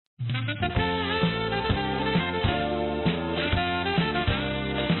Good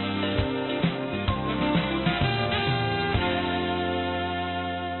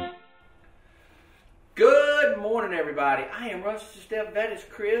morning, everybody. I am Russ Step. That is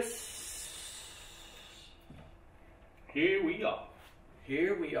Chris. Here we are.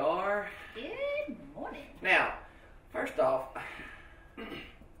 Here we are. Good morning. Now, first off,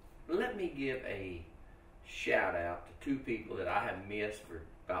 let me give a shout out to two people that I have missed for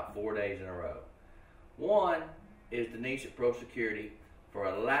about 4 days in a row. One is Denise at Pro Security for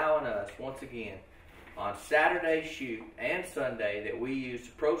allowing us, once again, on Saturday shoot and Sunday, that we use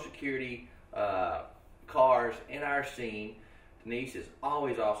Pro Security cars in our scene. Denise is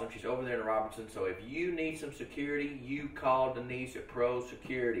always awesome. She's over there in Robertson. So if you need some security, you call Denise at Pro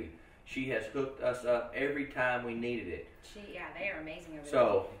Security. She has hooked us up every time we needed it. Yeah, they are amazing over there.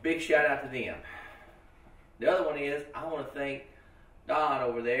 So big shout out to them. The other one is I want to thank Don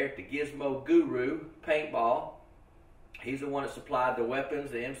over there at the Gizmo Guru Paintball. He's the one that supplied the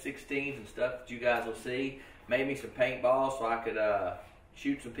weapons, the M16s and stuff that you guys will see. Made me some paintballs so I could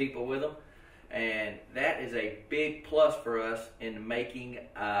shoot some people with them. And that is a big plus for us in making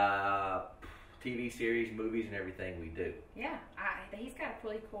TV series, movies, and everything we do. Yeah, he's got a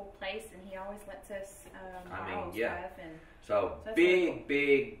really cool place, and he always lets us borrow yeah. stuff. And so big,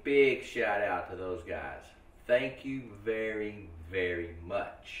 really cool. big shout out to those guys. Thank you very, very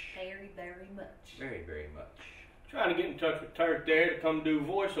much. Very, very much. Very, very much. Trying to get in touch with Turk there to come do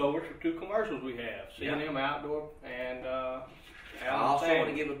voiceovers for 2 commercials we have. Yeah. CNM Outdoor and I also want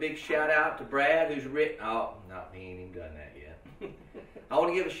to give a big shout out to Brad, who's written. Oh, no, he ain't even done that yet. I want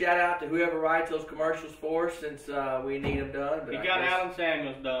to give a shout out to whoever writes those commercials for us, since we need them done. But he got Alan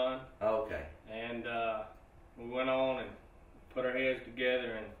Samuels done. Okay. And we went on and put our heads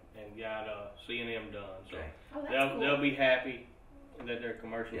together and got CNM done. So Okay. Oh, they'll be happy that their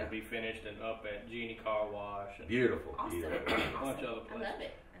commercials Yeah. will be finished and up at Genie Car Wash. And Beautiful. Awesome. Beautiful. a bunch of other I places. love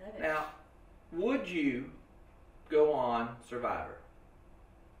it. I love it. Now, would you go on Survivor?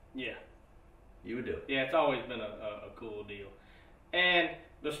 Yeah. You would do it. Yeah, it's always been a cool deal. And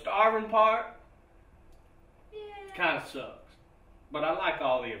the starving part Yeah. kind of sucks. But I like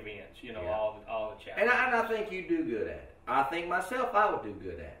all the events, you know, Yeah. all the And challenges. I think you do good at it. I think myself I would do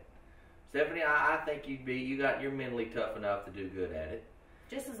good at it. Stephanie, I think you're mentally tough enough to do good at it.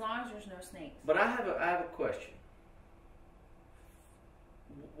 Just as long as there's no snakes. But I have a question.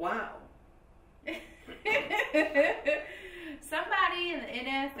 Wow. Somebody in the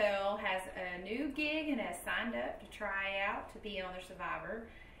NFL has a new gig and has signed up to try out to be on their Survivor,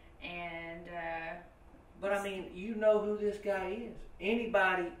 and But I mean, you know who this guy is.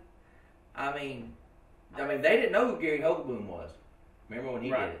 Anybody? I mean, they didn't know who Gary Hogaboom was. Remember when he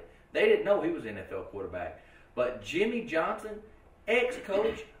Right. did it? They didn't know he was an NFL quarterback. But Jimmy Johnson,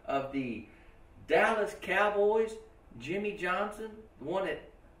 ex-coach of the Dallas Cowboys, Jimmy Johnson, the one that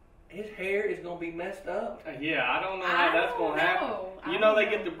his hair is going to be messed up. Yeah, I don't know how that's going to happen. You know, they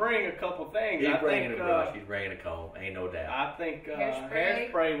get to bring a couple things. He's bringing a brush. He's bringing a comb. Ain't no doubt. I think Hairspray?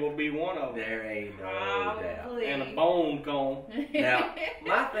 hairspray will be one of them. There ain't no doubt. probably. And a bone comb. Now,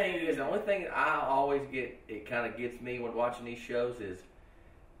 my thing is, the only thing that I always get, it kind of gets me when watching these shows is,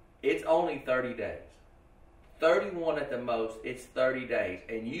 it's only 30 days. 31 at the most, it's 30 days.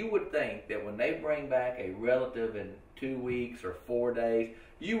 And you would think that when they bring back a relative in 2 weeks or 4 days,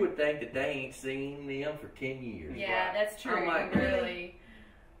 you would think that they ain't seen them for 10 years. Yeah, that's true. I'm like, really.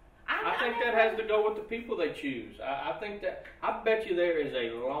 I think that has to go with the people they choose. I think that, I bet you there is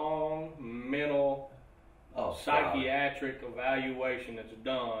a long mental psychiatric evaluation that's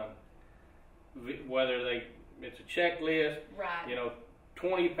done, whether it's a checklist, Right. you know,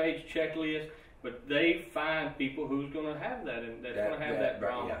 20-page checklist, but they find people who's going to have that, and that's going to have that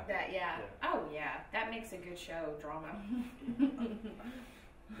drama. Yeah. Oh, yeah. That makes a good show, drama.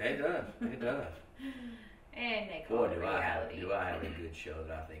 It does. It does. And they call Boy, it reality. do I have a good show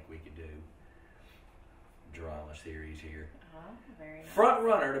that I think we could do. Drama series here. Very nice. Front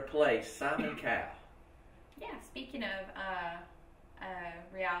runner to play Simon Cowell. Yeah, speaking of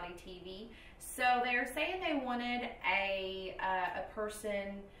reality TV, so they're saying they wanted a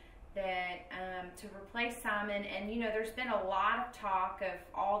person that to replace Simon, and you know, there's been a lot of talk of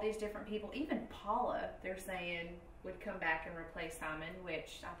all these different people. Even Paula, they're saying, would come back and replace Simon,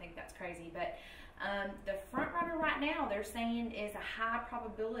 which I think that's crazy. But the front runner right now, they're saying, is a high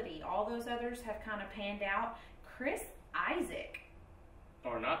probability. All those others have kind of panned out. Chris Isaac.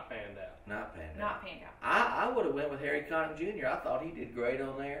 Or not panned out. Not panned out. Not panned out. I would have went with Harry Connick Jr. I thought he did great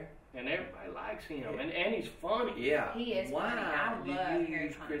on there. And everybody likes him, and he's funny. Yeah. He is Why funny. I did love you Harry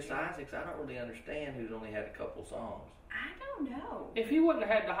use Connick Chris Jr. Isaacs? I don't really understand who's only had a couple songs. I don't Oh no. If he wouldn't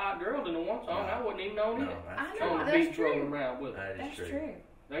have had the hot girl in the one song, I wouldn't even known it. I know, On the that's beach true. rolling around with it. That's true.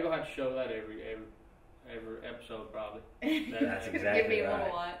 They're gonna have to show that every episode probably. That's Give exactly me a little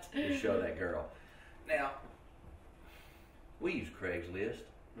right. watch. To show that girl. Now, we use Craigslist,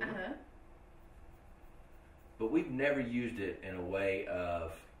 but we've never used it in a way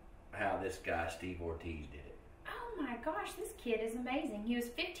of how this guy Steve Ortiz did it. Oh my gosh, this kid is amazing. He was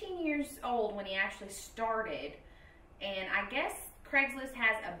 15 years old when he actually started, and I guess Craigslist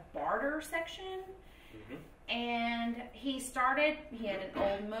has a barter section. And he started, he had an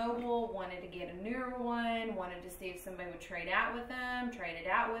old mobile, wanted to get a newer one, wanted to see if somebody would trade out with him, traded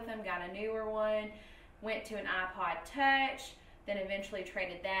out with him, got a newer one, went to an iPod Touch, then eventually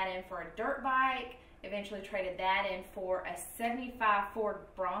traded that in for a dirt bike, eventually traded that in for a 75 Ford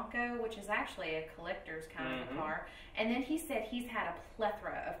Bronco, which is actually a collector's kind of a car. And then he said he's had a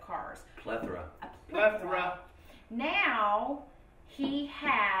plethora of cars. Plethora. A plethora. Now he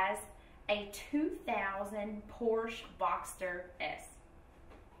has a 2000 Porsche Boxster S.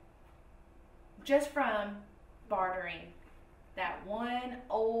 Just from bartering that one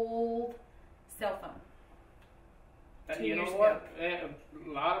old cell phone. You know what? A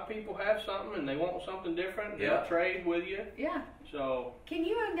lot of people have something and they want something different. They'll trade with you. Yeah. So. Can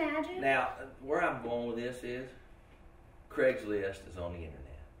you imagine? Now, where I'm going with this is Craigslist is on the internet.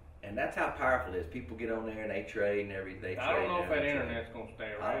 And that's how powerful it is. People get on there and they trade and everything. I don't know if that internet's going to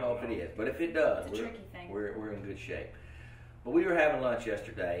stay around. I don't know if it is. But if it does, it's a tricky thing. We're in good shape. But we were having lunch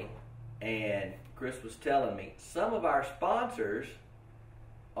yesterday, and Chris was telling me some of our sponsors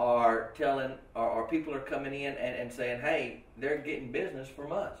are telling, or people are coming in and saying, hey, they're getting business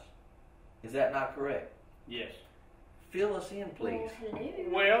from us. Is that not correct? Yes. Fill us in, please.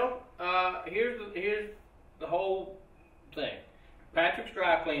 Well, here's the whole thing. Patrick's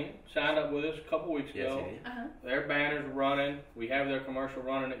Dry Cleaning signed up with us a couple weeks ago. Yes, Their banner's running. We have their commercial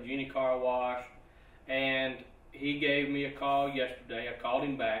running at Genie Car Wash. And he gave me a call yesterday. I called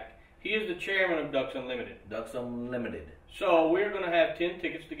him back. He is the chairman of Ducks Unlimited. Ducks Unlimited. So we're going to have 10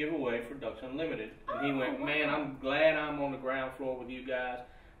 tickets to give away for Ducks Unlimited. And he went, man, I'm glad I'm on the ground floor with you guys.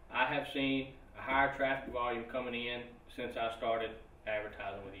 I have seen a higher traffic volume coming in since I started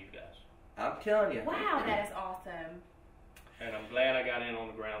advertising with you guys. I'm telling you. Wow, that is awesome. And I'm glad I got in on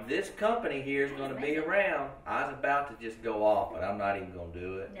the ground. This company here is going to be around. I was about to just go off, but I'm not even going to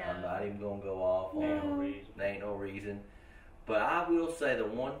do it. No. I'm not even going to go off. Ain't no reason. There ain't no reason. But I will say the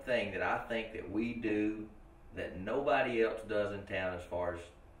one thing that I think that we do that nobody else does in town as far as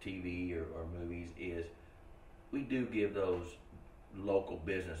TV or movies is we do give those local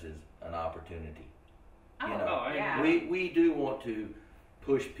businesses an opportunity. Oh, You know, yeah. We do want to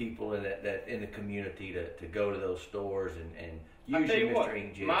push people in that in the community to go to those stores and use your Mr.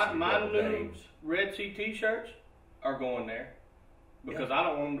 Inkjets and my Double new Dames. Red Sea t-shirts are going there because I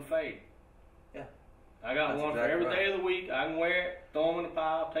don't want them to fade. Yeah. I got That's one exactly for every right. day of the week. I can wear it, throw them in a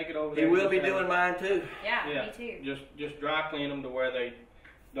pile, take it over there. He will be doing mine too. Yeah, me too. Just dry clean them to where they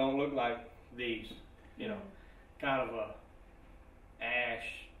don't look like these. You know, kind of a ash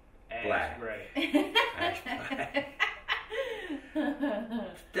Black. gray. Ash black.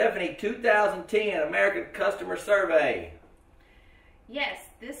 Stephanie, 2010 American Customer Survey. Yes,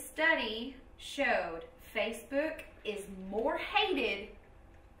 this study showed Facebook is more hated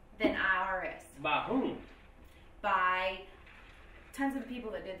than IRS By whom? by tons of the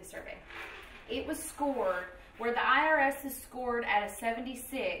people that did the survey. It was scored, where the IRS is scored at a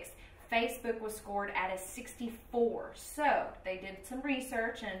 76, Facebook was scored at a 64. So they did some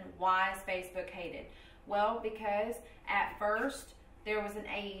research and why is Facebook hated? Well, because at first there was an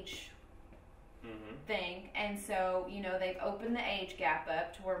age thing, and so they've opened the age gap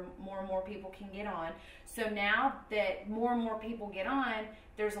up to where more and more people can get on. So now that more and more people get on,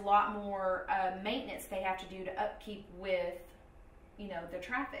 there's a lot more maintenance they have to do to upkeep with the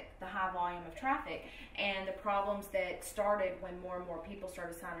traffic, the high volume of traffic, and the problems that started when more and more people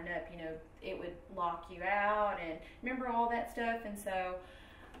started signing up. It would lock you out, and remember all that stuff, and so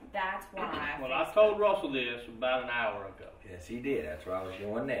that's why. Well, I told Russell this about an hour ago. Yes, he did. That's where I was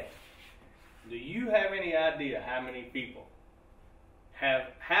going next. Do you have any idea how many people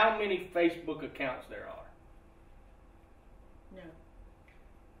how many Facebook accounts there are? No.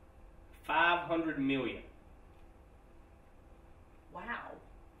 500 million. Wow.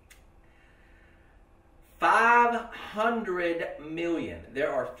 500 million.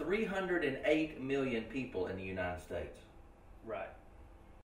 There are 308 million people in the United States. Right.